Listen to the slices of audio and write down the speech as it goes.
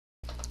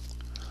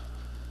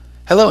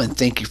Hello and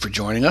thank you for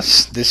joining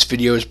us. This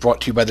video is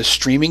brought to you by the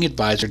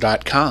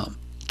streamingadvisor.com.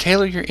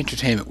 Tailor your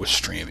entertainment with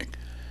streaming.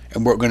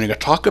 And what we're going to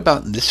talk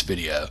about in this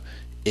video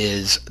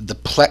is the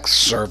Plex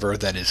server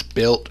that is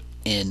built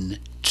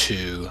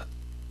into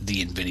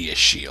the Nvidia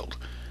Shield.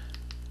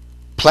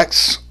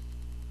 Plex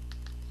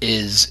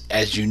is,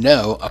 as you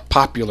know, a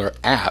popular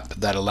app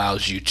that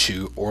allows you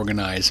to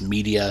organize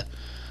media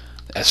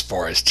as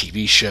far as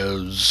TV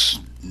shows,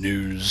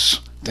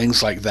 news,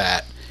 things like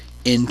that,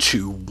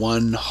 into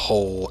one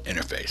whole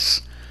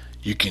interface.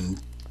 You can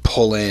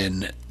pull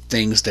in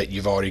things that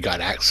you've already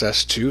got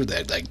access to,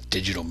 that like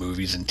digital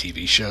movies and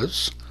TV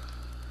shows.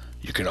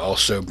 You can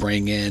also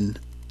bring in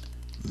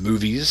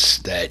movies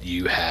that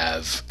you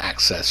have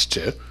access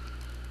to.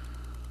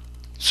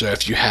 So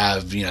if you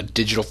have,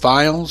 digital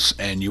files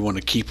and you want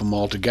to keep them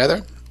all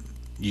together,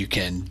 you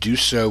can do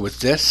so with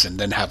this and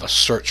then have a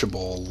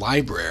searchable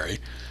library,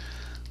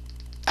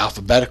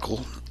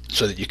 alphabetical,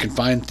 so that you can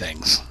find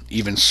things,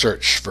 even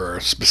search for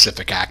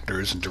specific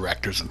actors and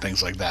directors and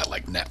things like that,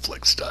 like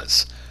Netflix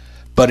does.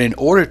 But in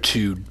order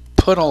to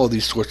put all of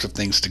these sorts of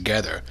things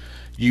together,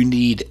 you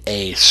need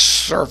a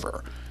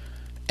server.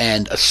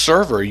 And a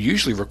server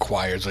usually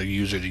requires a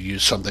user to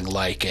use something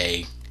like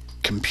a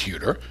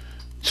computer,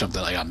 something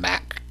like a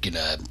Mac.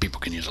 People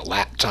can use a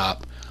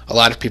laptop. A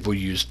lot of people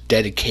use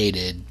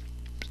dedicated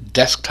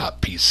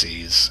desktop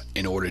PCs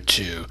in order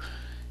to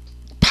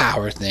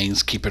power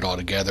things, keep it all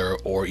together,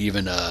 or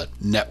even a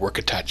network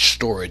attached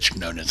storage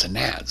known as a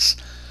NAS.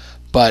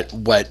 But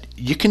what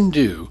you can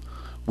do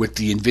with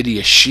the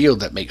Nvidia Shield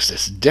that makes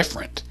this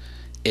different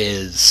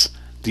is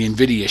the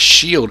Nvidia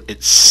Shield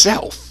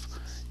itself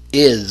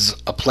is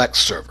a Plex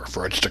server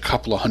for just a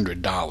couple of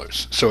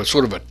 $100. So it's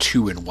sort of a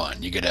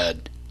two-in-one. You get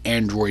an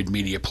Android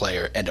media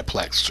player and a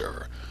Plex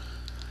server.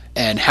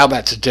 And how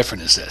that's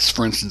different is this.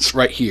 For instance,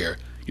 right here,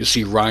 you'll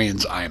see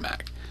Ryan's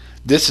iMac.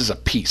 This is a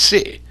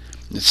PC.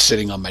 It's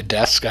sitting on my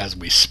desk as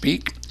we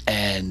speak,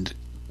 and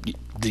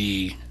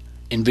the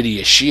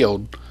Nvidia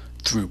Shield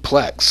through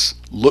Plex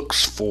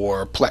looks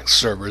for Plex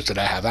servers that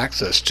I have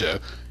access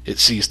to. It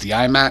sees the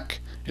iMac,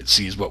 it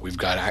sees what we've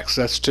got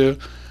access to,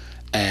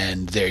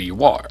 and there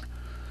you are.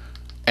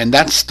 And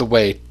that's the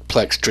way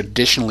Plex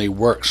traditionally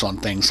works on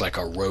things like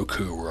a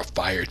Roku or a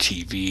Fire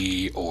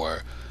TV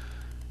or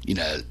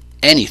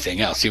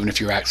anything else, even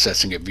if you're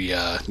accessing it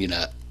via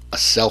a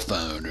cell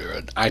phone or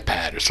an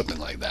iPad or something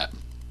like that.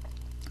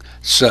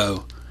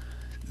 So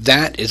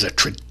that is a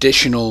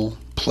traditional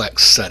Plex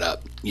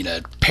setup,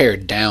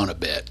 pared down a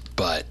bit,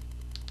 but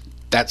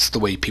that's the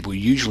way people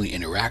usually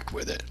interact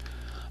with it.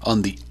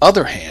 On the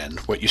other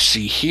hand, what you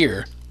see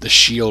here, the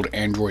Shield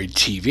Android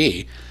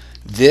TV,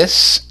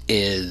 this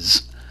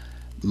is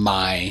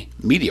my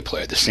media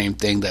player, the same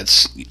thing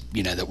that's,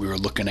 that we were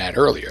looking at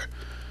earlier.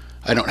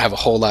 I don't have a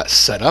whole lot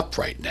set up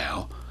right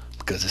now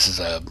because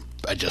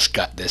I just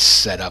got this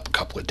set up a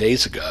couple of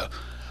days ago,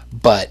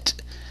 but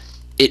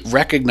it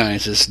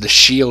recognizes the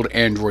Shield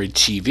Android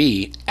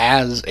TV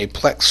as a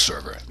Plex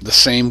server, the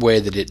same way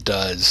that it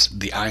does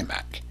the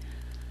iMac,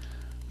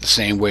 the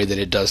same way that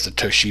it does the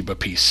Toshiba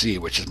PC,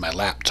 which is my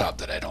laptop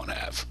that I don't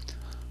have.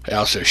 I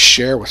also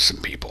share with some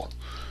people,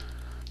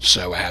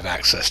 so I have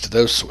access to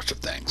those sorts of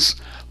things.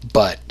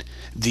 But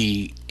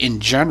in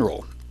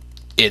general,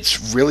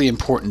 it's really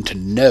important to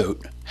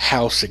note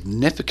how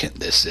significant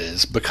this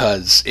is,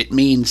 because it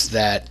means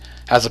that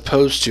as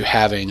opposed to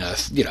having a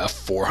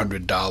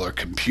 $400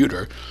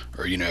 computer,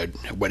 or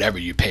whatever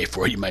you pay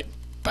for, you might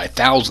buy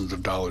thousands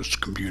of dollars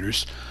of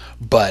computers,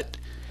 but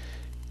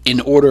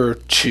in order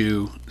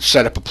to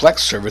set up a Plex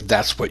server,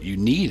 that's what you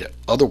need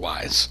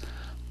otherwise.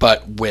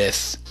 But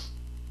with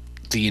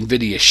the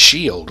Nvidia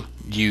Shield,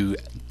 you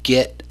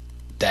get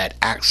that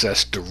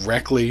access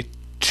directly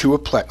to a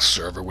Plex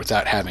server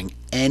without having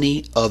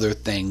any other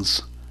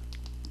things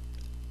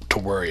to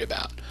worry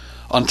about.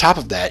 On top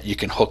of that, you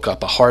can hook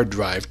up a hard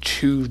drive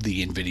to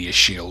the Nvidia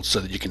Shield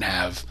so that you can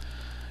have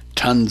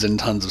tons and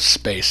tons of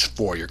space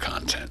for your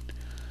content.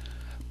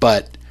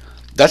 But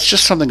that's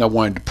just something I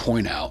wanted to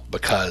point out,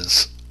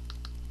 because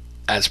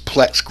as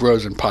Plex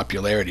grows in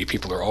popularity,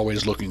 people are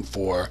always looking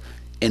for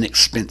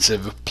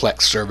inexpensive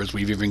Plex servers.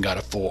 We've even got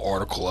a full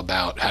article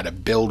about how to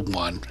build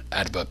one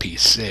out of a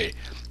PC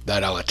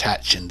that I'll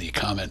attach in the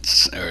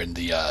comments or in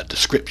the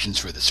descriptions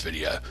for this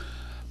video.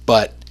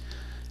 But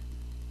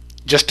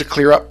just to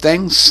clear up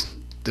things,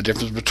 the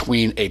difference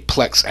between a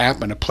Plex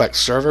app and a Plex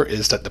server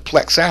is that the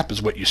Plex app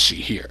is what you see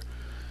here.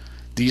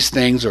 These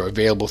things are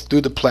available through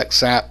the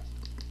Plex app,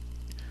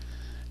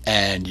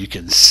 and you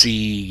can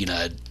see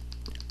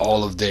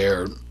all of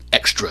their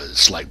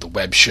extras like the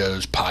web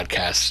shows,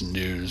 podcasts,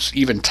 news,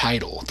 even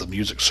Tidal, the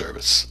music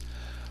service.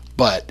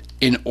 But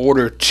in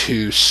order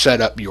to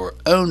set up your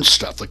own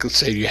stuff, like let's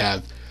say you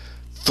have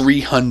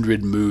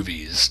 300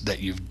 movies that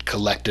you've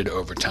collected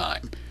over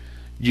time,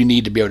 you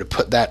need to be able to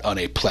put that on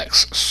a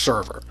Plex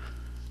server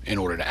in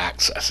order to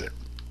access it.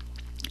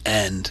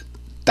 And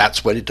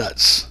that's what it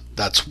does.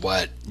 That's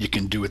what you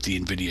can do with the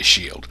Nvidia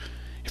Shield.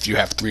 If you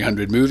have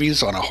 300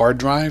 movies on a hard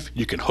drive,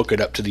 you can hook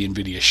it up to the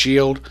Nvidia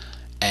Shield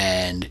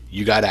and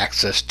you got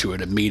access to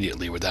it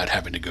immediately without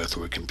having to go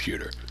through a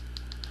computer.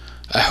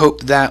 I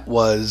hope that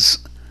was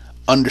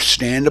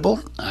understandable.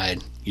 I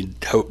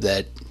hope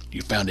that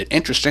you found it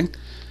interesting.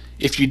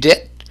 If you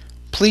did,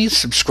 please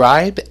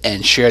subscribe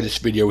and share this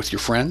video with your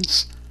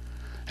friends.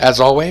 As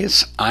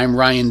always, I'm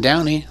Ryan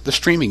Downey, the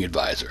Streaming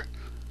Advisor.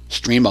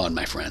 Stream on,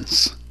 my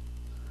friends.